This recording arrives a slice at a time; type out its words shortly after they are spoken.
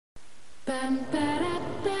Back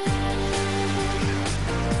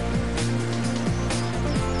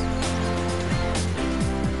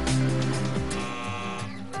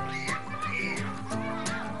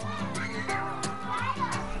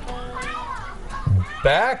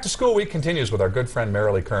to School Week continues with our good friend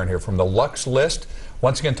Merilee Kern here from the Luxe list.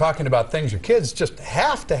 Once again, talking about things your kids just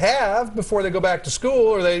have to have before they go back to school,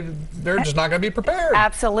 or they're just not going to be prepared.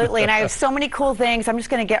 Absolutely, and I have so many cool things. I'm just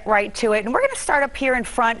going to get right to it. And we're going to start up here in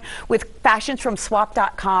front with fashions from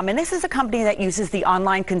swap.com. And this is a company that uses the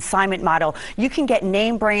online consignment model. You can get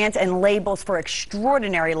name brands and labels for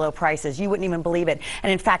extraordinary low prices. You wouldn't even believe it.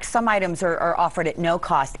 And in fact, some items are offered at no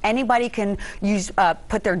cost. Anybody can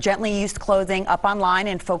put their gently used clothing up online,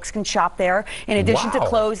 and folks can shop there. In addition to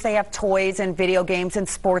clothes, they have toys and video games and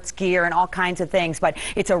sports gear and all kinds of things. But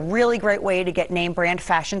it's a really great way to get name brand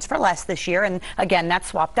fashions for less this year. And again, that's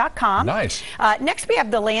swap.com. Nice. Next, we have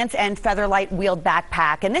the Land's End Featherlight Wheeled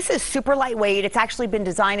Backpack. And this is super lightweight. It's actually been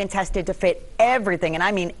designed and tested to fit everything, and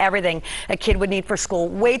I mean everything, a kid would need for school.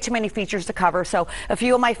 Way too many features to cover. So a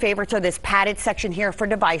few of my favorites are this padded section here for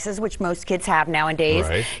devices, which most kids have nowadays.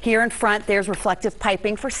 Right. Here in front, there's reflective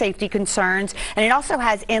piping for safety concerns. And it also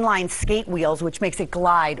has inline skate wheels, which makes it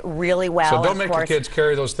glide really well. So don't make your kids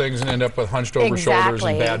carry those things and end up with hunched over shoulders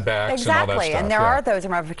and bad backs and all that stuff. And there are those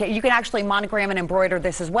ramifications. You can actually monogram and embroider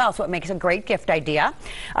this as well, so it makes a great gift idea.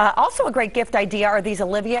 Also a great gift idea are these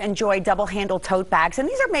Olivia and Joy double-handle tote bags. And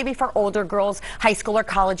these are maybe for older girls, high school or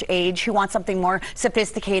college age, who want something more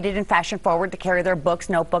sophisticated and fashion-forward to carry their books,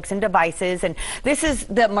 notebooks, and devices. And this is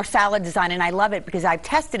the Marsala design, and I love it because I've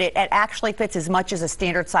tested it. It actually fits as much as a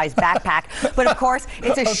standard-sized backpack. But of course,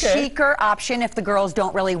 it's a chicer option if the girls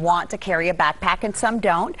don't really want to carry a backpack, and some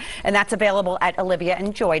don't. And that's available at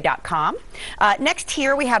oliviaandjoy.com. Next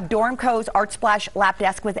here we have Dormco's Art Splash Lap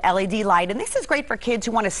Desk with LED light. And this is great for kids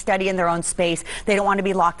who want to study in their own space. They don't want to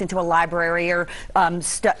be locked into a library or a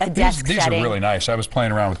desk These setting. are really nice. I was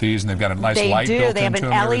playing around with these, and they've got a nice light built into them. They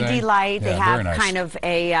have an LED light. They have kind of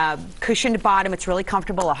a cushioned bottom. It's really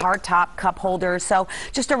comfortable, a hard top, cup holder. So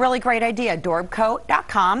just a really great idea.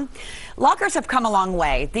 Dormco.com. Lockers have come a long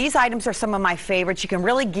way. These items are some of my favorites. You can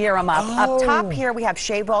really gear them up. Up top here, we have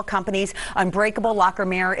Shapewear Company's Unbreakable Locker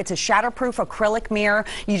Mirror. It's a shatterproof acrylic mirror.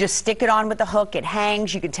 You just stick it on with the hook. It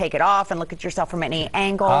hangs. You can take it off and look at yourself from any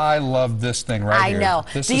angle. I love this thing right here. I know.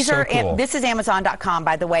 This is so cool. This is Amazon.com,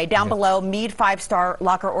 by the way. Down below, Mead 5-Star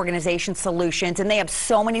Locker Organization Solutions, and they have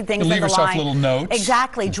so many things in the line. Leave yourself little notes.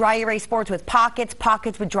 Exactly. Dry erase boards with pockets,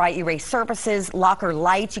 pockets with dry erase surfaces, locker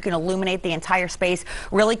lights. You can illuminate the entire space.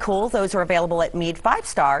 Really cool. Those are available at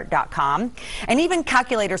Mead5star.com. And even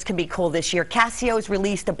calculators can be cool this year. Casio's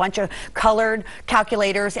released a bunch of colored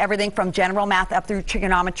calculators, everything from general math up through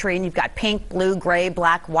trigonometry, and you've got pink, blue, gray,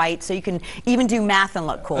 black, white, so you can even do math and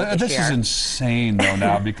look cool this year. This is insane, though,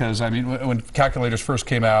 now, because, I mean, when calculators first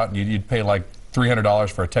came out, you'd pay like $300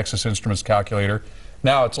 for a Texas Instruments calculator.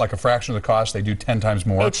 Now it's like a fraction of the cost. They do 10 times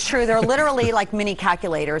more. It's true. They're literally like mini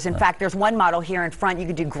calculators. In fact, there's one model here in front. You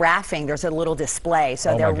can do graphing. There's a little display.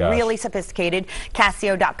 So they're really sophisticated.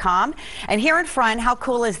 Casio.com. And here in front, how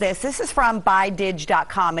cool is this? This is from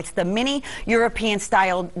BuyDig.com. It's the mini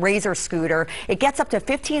European-style razor scooter. It gets up to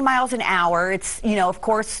 15 miles an hour. It's, you know, of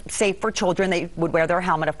course, safe for children. They would wear their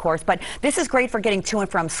helmet, of course. But this is great for getting to and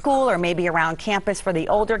from school or maybe around campus for the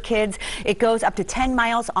older kids. It goes up to 10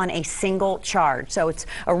 miles on a single charge. So it's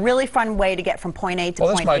a really fun way to get from point A to point B.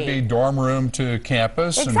 Well, this might be dorm room to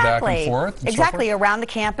campus and back and forth. Exactly, around the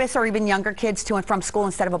campus, or even younger kids to and from school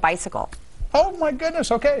instead of a bicycle. Oh my goodness,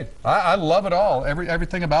 okay. I love it all,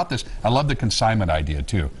 everything about this. I love the consignment idea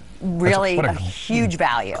too. Really a huge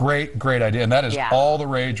value. Great idea, and that is all the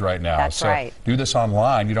rage right now. That's right. Do this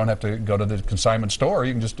online. You don't have to go to the consignment store.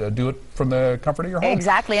 You can just do it from the comfort of your home.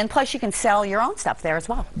 Exactly, and plus you can sell your own stuff there as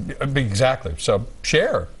well. Exactly, so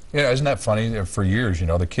share. Yeah, isn't that funny? For years, you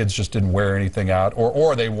know, the kids just didn't wear anything out,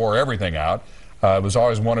 or they wore everything out. It was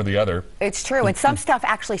always one or the other. It's true, and some stuff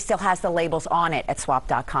actually still has the labels on it at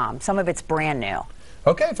swap.com. Some of it's brand new.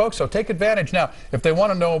 Okay, folks, so take advantage. Now, if they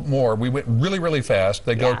want to know more, we went really fast.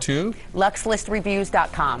 They go to?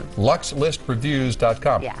 LuxeListReviews.com.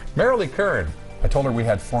 LuxeListReviews.com. Yeah. Merilee Kern, I told her we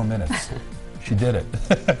had 4 minutes. She did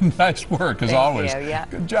it. Nice work, as always. Thank you, yeah.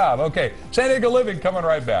 Good job. Okay, San Diego Living coming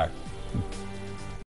right back.